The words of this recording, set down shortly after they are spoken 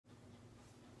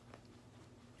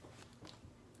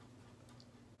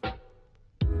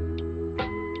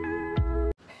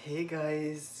Hey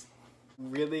guys,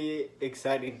 really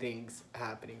exciting things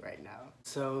happening right now.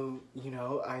 So, you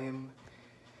know, I am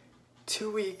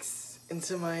 2 weeks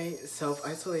into my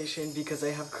self-isolation because I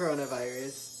have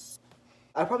coronavirus.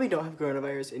 I probably don't have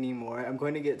coronavirus anymore. I'm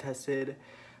going to get tested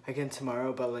again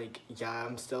tomorrow, but like, yeah,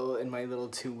 I'm still in my little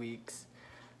 2 weeks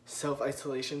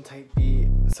self-isolation type beat.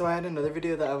 So I had another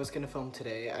video that I was gonna film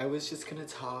today. I was just gonna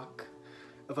talk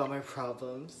about my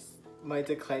problems, my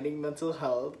declining mental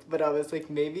health, but I was like,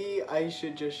 maybe I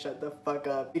should just shut the fuck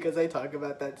up because I talk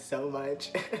about that so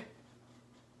much.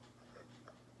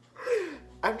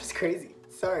 I'm just crazy.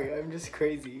 Sorry, I'm just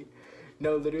crazy.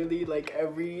 No, literally, like,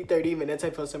 every 30 minutes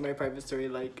I post on my private story,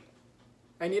 like,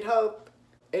 I need help.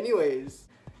 Anyways,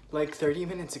 like 30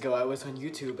 minutes ago, I was on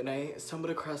YouTube and I stumbled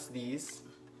across these.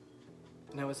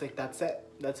 And I was like, that's it.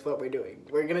 That's what we're doing.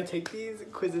 We're gonna take these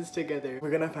quizzes together.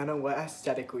 We're gonna find out what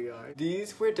aesthetic we are.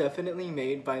 These were definitely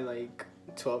made by like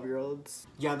 12-year-olds.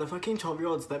 Yeah, the fucking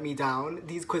 12-year-olds let me down.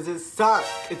 These quizzes suck.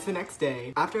 It's the next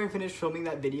day. After I finished filming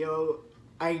that video,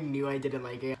 I knew I didn't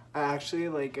like it. I actually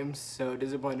like am so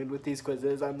disappointed with these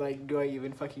quizzes. I'm like, do I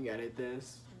even fucking edit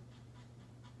this?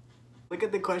 Look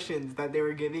at the questions that they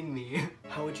were giving me.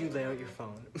 How would you lay out your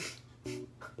phone?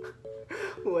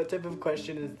 What type of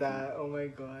question is that? Oh my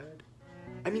god.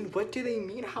 I mean, what do they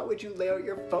mean? How would you lay out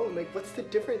your phone? Like, what's the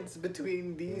difference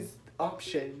between these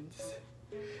options?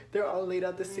 They're all laid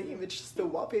out the same. It's just the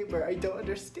wallpaper. I don't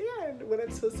understand what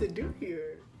I'm supposed to do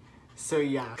here. So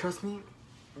yeah, trust me,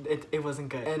 it wasn't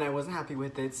good. And I wasn't happy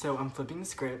with it, so I'm flipping the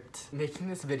script. Making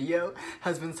this video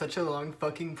has been such a long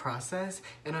fucking process,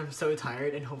 and I'm so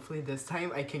tired, and hopefully this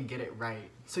time I can get it right.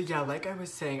 So yeah, like I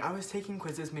was saying, I was taking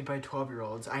quizzes made by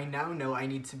 12-year-olds. I now know I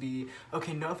need to be,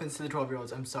 okay, no offense to the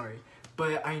 12-year-olds, I'm sorry.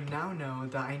 But I now know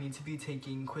that I need to be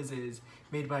taking quizzes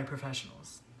made by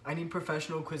professionals. I need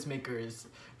professional quiz makers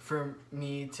for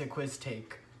me to quiz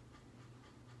take.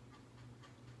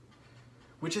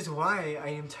 Which is why I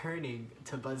am turning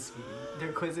to BuzzFeed.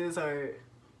 Their quizzes are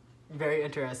very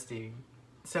interesting.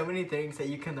 So many things that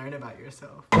you can learn about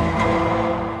yourself.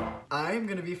 I'm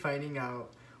gonna be finding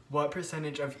out what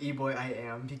percentage of e-boy I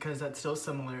am because that's still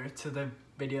similar to the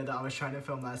video that I was trying to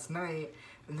film last night.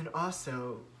 And then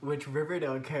also, which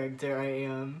Riverdale character I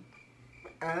am.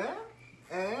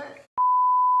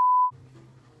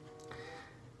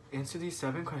 Answer these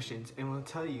 7 questions and we'll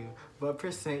tell you what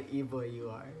percent e-boy you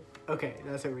are. Okay,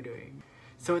 that's what we're doing.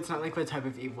 So it's not like what type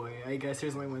of e-boy. I guess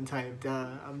there's only one type. Duh,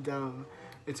 I'm dumb.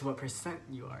 It's what percent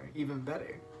you are. Even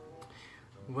better.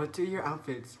 What do your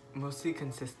outfits mostly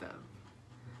consist of?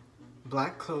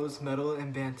 Black clothes, metal,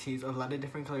 and band tees. A lot of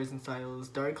different colors and styles.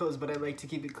 Dark clothes, but I like to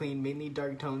keep it clean. Mainly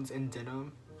dark tones and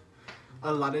denim.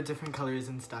 A lot of different colors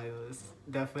and styles.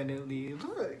 Definitely.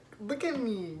 Look at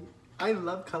me. I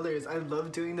love colors. I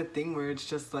love doing the thing where it's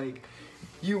just like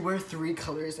you wear 3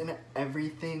 colors and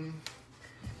everything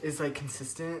is like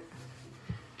consistent.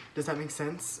 Does that make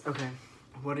sense? Okay.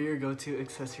 What are your go-to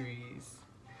accessories?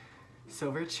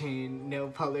 Silver chain, nail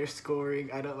polish, scoring.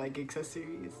 I don't like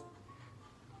accessories.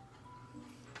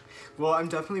 Well, I'm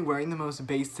definitely wearing the most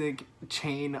basic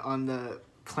chain on the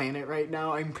planet right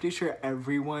now. I'm pretty sure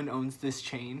everyone owns this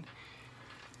chain.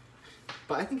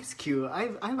 But I think it's cute.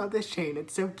 I love this chain.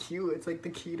 It's so cute. It's like the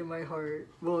key to my heart.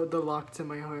 Well, the lock to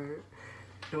my heart.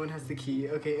 No one has the key.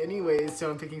 Okay, anyways,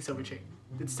 so I'm picking silver chain.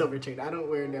 It's silver chain. I don't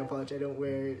wear nail polish. I don't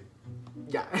wear...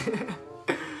 Yeah.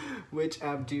 Which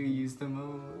app do you use the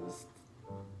most?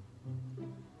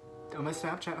 I'm a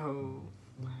Snapchat hoe.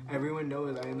 Everyone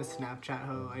knows I am a Snapchat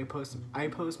hoe. I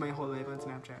post my whole life on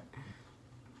Snapchat.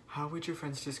 How would your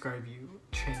friends describe you?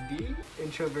 Trendy,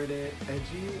 introverted,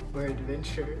 edgy, or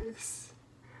adventurous?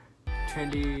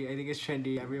 Trendy. I think it's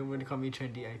trendy. Everyone would call me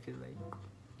trendy, I feel like.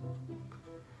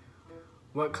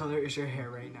 What color is your hair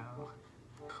right now?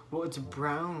 Well, it's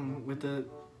brown with a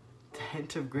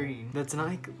hint of green. That's not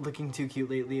like looking too cute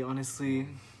lately, honestly.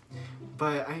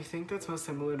 But I think that's most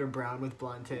similar to brown with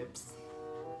blonde tips.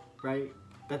 Right?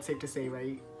 That's safe to say,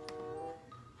 right?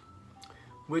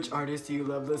 Which artist do you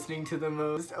love listening to the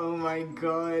most? Oh my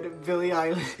god, Billie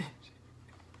Eilish.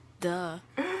 Duh.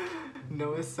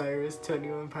 Noah Cyrus,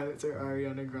 21 Pilots, or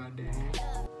Ariana Grande?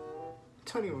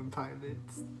 21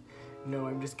 Pilots. No,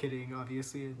 I'm just kidding.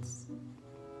 Obviously,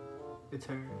 it's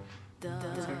her. Duh.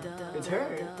 It's her. It's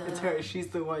her. It's her. She's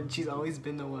the one. She's always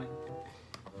been the one.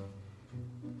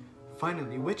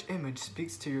 Finally, which image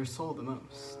speaks to your soul the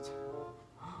most?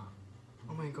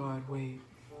 Oh my god, wait.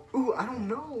 Ooh, I don't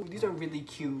know. These are really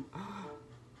cute.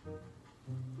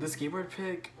 The skateboard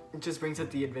pic just brings up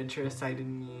the adventurous side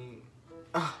in me.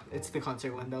 It's the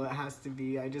concert one though. It has to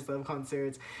be. I just love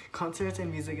concerts. Concerts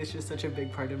and music is just such a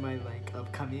big part of my like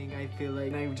upcoming. I feel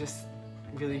like I just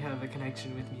really have a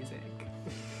connection with music.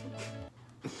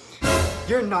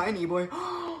 You're not an e-boy.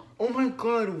 Oh my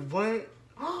god, what?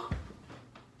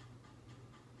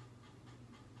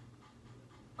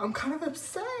 I'm kind of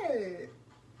upset.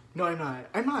 No, I'm not.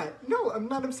 I'm not. No, I'm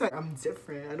not upset. I'm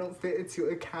different. I don't fit into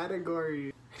a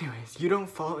category. Anyways, you don't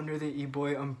fall under the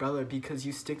e-boy umbrella because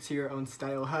you stick to your own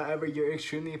style. However, you're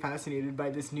extremely fascinated by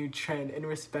this new trend and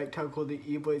respect how cool the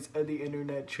e-boys of the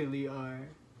internet truly are.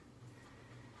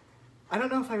 I don't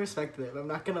know if I respect them, I'm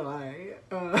not gonna lie.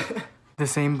 The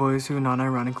same boys who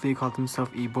non-ironically called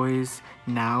themselves e-boys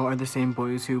now are the same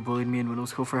boys who bullied me in middle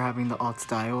school for having the alt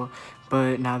style.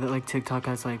 But now that like TikTok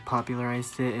has like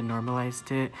popularized it and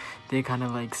normalized it, they kind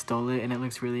of like stole it and it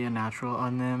looks really unnatural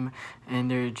on them. And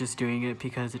they're just doing it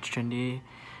because it's trendy.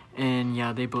 And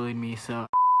yeah, they bullied me, so.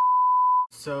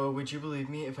 So would you believe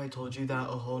me if I told you that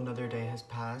a whole nother day has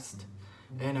passed?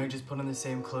 And I just put on the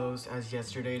same clothes as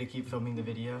yesterday to keep filming the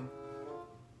video?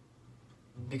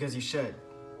 Because you should.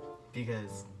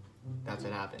 Because that's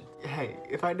what happened. Hey,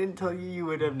 if I didn't tell you, you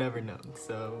would have never known,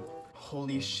 so.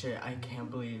 Holy shit, I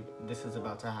can't believe this is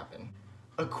about to happen.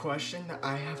 A question that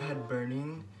I have had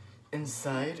burning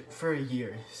inside for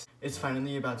years is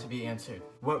finally about to be answered.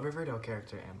 What Riverdale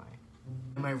character am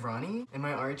I? Am I Ronnie? Am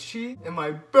I Archie? Am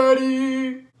I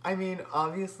Betty? I mean,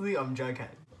 obviously I'm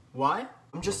Jughead. Why?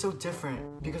 I'm just so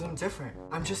different. Because I'm different.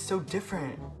 I'm just so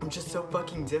different. I'm just so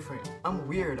fucking different. I'm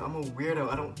weird. I'm a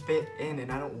weirdo. I don't fit in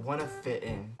and I don't want to fit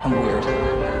in. I'm weird.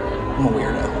 I'm a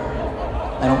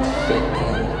weirdo. I don't fit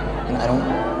in and I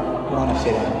don't want to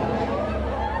fit in.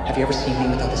 Have you ever seen me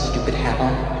without this stupid hat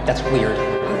on? That's weird.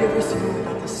 Have you ever seen me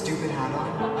without this stupid hat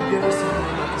on? Have you ever seen me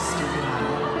without this stupid hat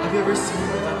on? Have you ever seen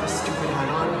me without this stupid hat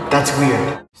on? That's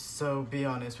weird. So, be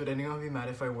honest, would anyone be mad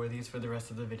if I wore these for the rest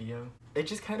of the video? I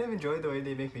just kind of enjoy the way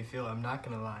they make me feel, I'm not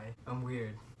gonna lie. I'm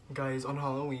weird. Guys, on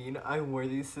Halloween, I wore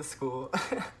these to school.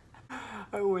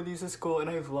 I wore these to school and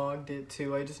I vlogged it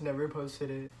too, I just never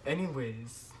posted it.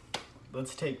 Anyways,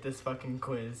 let's take this fucking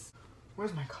quiz.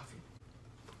 Where's my coffee?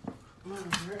 Come on,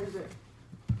 where is it?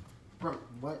 Bro,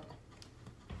 what?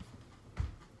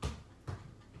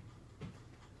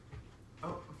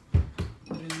 Oh,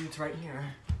 literally it's right here.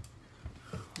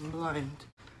 I'm blind.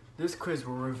 This quiz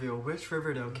will reveal which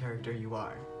Riverdale character you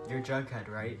are. You're Jughead,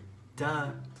 right? Duh.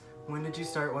 When did you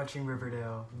start watching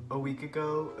Riverdale? A week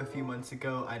ago? A few months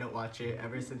ago? I don't watch it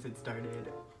ever since it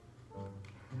started.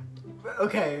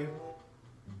 Okay.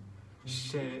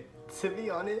 Shit. To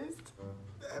be honest,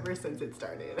 ever since it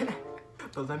started.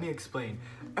 But let me explain.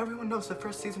 Everyone knows the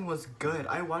first season was good.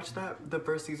 I watched the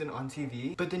first season on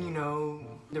TV. But then, you know,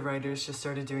 the writers just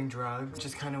started doing drugs.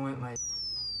 Just kind of went like,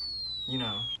 you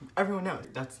know, everyone knows.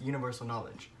 That's universal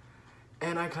knowledge.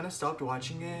 And I kind of stopped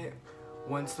watching it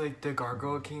once like the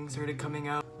Gargoyle King started coming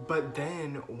out. But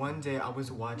then one day I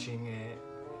was watching it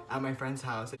at my friend's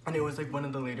house and it was like one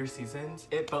of the later seasons.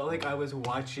 It felt like I was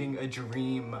watching a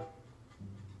dream.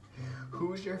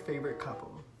 Who's your favorite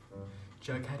couple?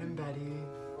 Jughead and Betty,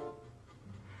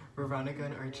 Veronica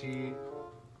and Archie,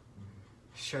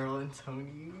 Cheryl and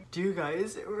Tony. Do you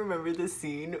guys remember the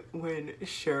scene when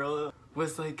Cheryl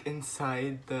was like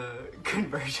inside the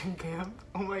conversion camp?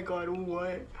 Oh my god,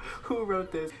 what? Who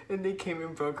wrote this? And they came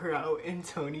and broke her out and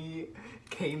Tony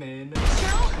came in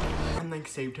and like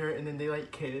saved her and then they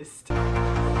like kissed.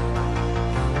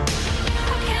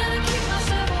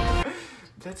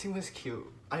 That scene was cute.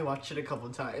 I watched it a couple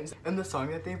times and the song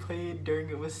that they played during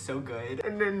it was so good.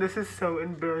 And then this is so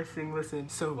embarrassing, listen.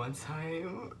 So one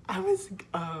time I was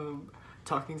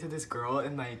talking to this girl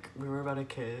and like we were about to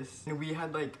kiss and we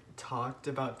had like talked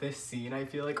about this scene, I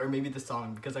feel like, or maybe the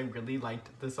song because I really liked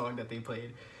the song that they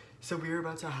played. So we were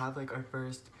about to have like our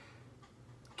first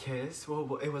kiss.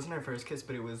 Well, it wasn't our first kiss,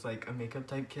 but it was like a makeup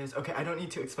type kiss. Okay, I don't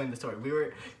need to explain the story. We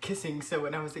were kissing, so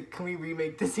when I was like, can we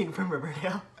remake the scene from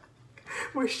Riverdale?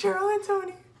 We're Cheryl and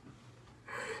Tony.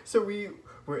 So we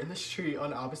were in the street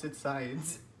on opposite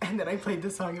sides and then I played the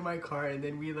song in my car and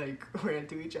then we like ran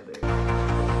to each other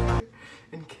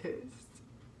and kissed.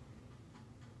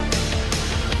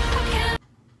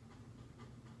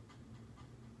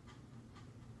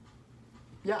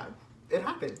 Yeah, it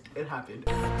happened. It happened.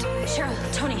 Cheryl,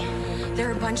 Tony, there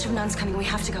are a bunch of nuns coming. We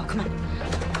have to go. Come on.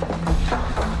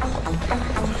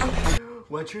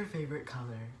 What's your favorite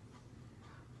color?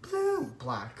 Blue.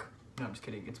 Black. No, I'm just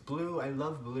kidding. It's blue. I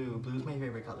love blue. Blue's my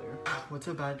favorite color. What's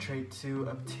a bad trait to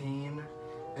obtain?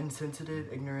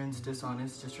 Insensitive, ignorance,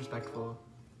 dishonest, disrespectful.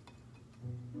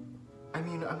 I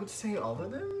mean, I would say all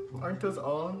of them. Aren't those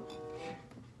all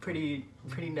pretty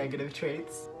negative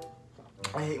traits?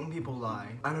 I hate when people lie.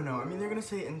 I don't know. I mean, they're gonna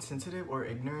say insensitive or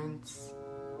ignorance.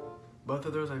 Both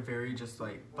of those are very just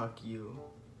like, fuck you.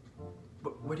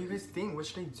 What do you guys think? What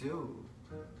should I do?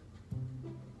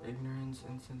 Ignorance,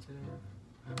 insensitive.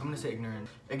 I'm gonna say ignorant.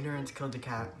 Ignorance killed the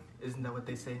cat. Isn't that what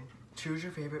they say? Choose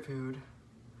your favorite food.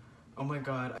 Oh my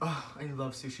god. Oh, I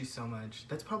love sushi so much.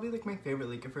 That's probably like my favorite.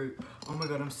 Like if we're, oh my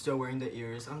god, I'm still wearing the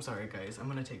ears. I'm sorry guys. I'm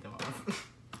gonna take them off.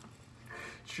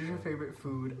 Choose your favorite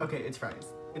food. Okay, it's fries.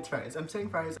 It's fries. I'm saying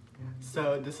fries.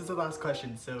 So this is the last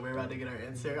question. So we're about to get our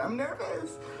answer. I'm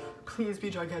nervous. Please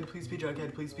be Jughead. Please be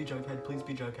Jughead. Please be Jughead. Please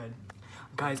be Jughead.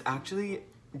 Guys, actually,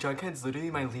 Jughead's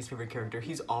literally my least favorite character.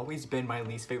 He's always been my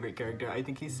least favorite character. I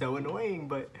think he's so annoying,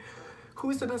 but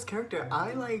who's the best character?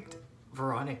 I liked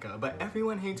Veronica, but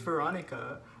everyone hates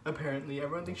Veronica. Apparently,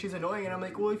 everyone thinks she's annoying, and I'm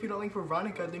like, well, if you don't like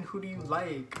Veronica, then who do you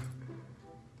like?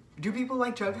 Do people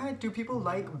like Jughead? Do people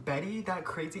like Betty, that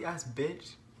crazy ass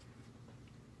bitch?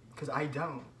 Cause I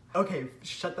don't. Okay,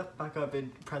 shut the fuck up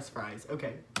and press fries.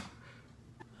 Okay.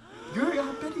 You're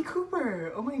Betty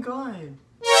Cooper! Oh my god.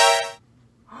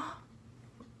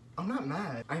 I'm not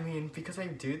mad. I mean, because I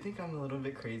do think I'm a little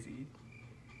bit crazy.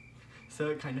 So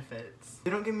it kind of fits.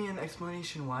 They don't give me an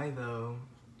explanation why though.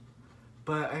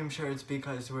 But I'm sure it's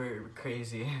because we're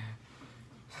crazy.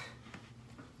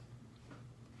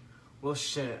 Well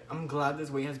shit, I'm glad this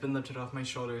weight has been lifted off my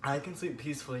shoulders. I can sleep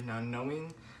peacefully now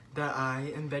knowing that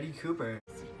I am Betty Cooper.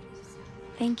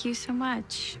 Thank you so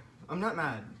much. I'm not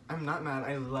mad. I'm not mad.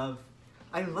 I love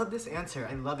this answer.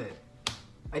 I love it.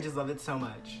 I just love it so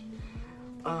much.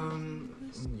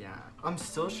 Yeah. I'm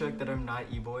still shook that I'm not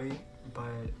E-boy,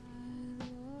 but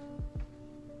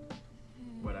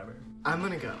whatever. I'm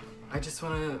gonna go. I just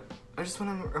wanna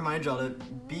remind y'all to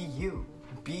be you.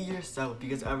 Be yourself,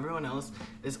 because everyone else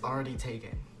is already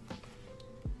taken.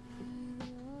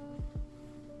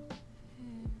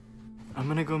 I'm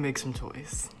gonna go make some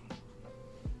toys.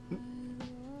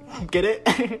 Get it?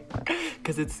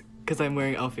 Cause I'm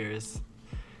wearing elf ears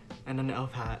and an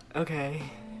elf hat. Okay.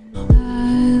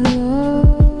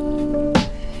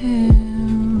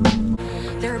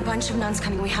 There are a bunch of nuns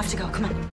coming. We have to go. Come on.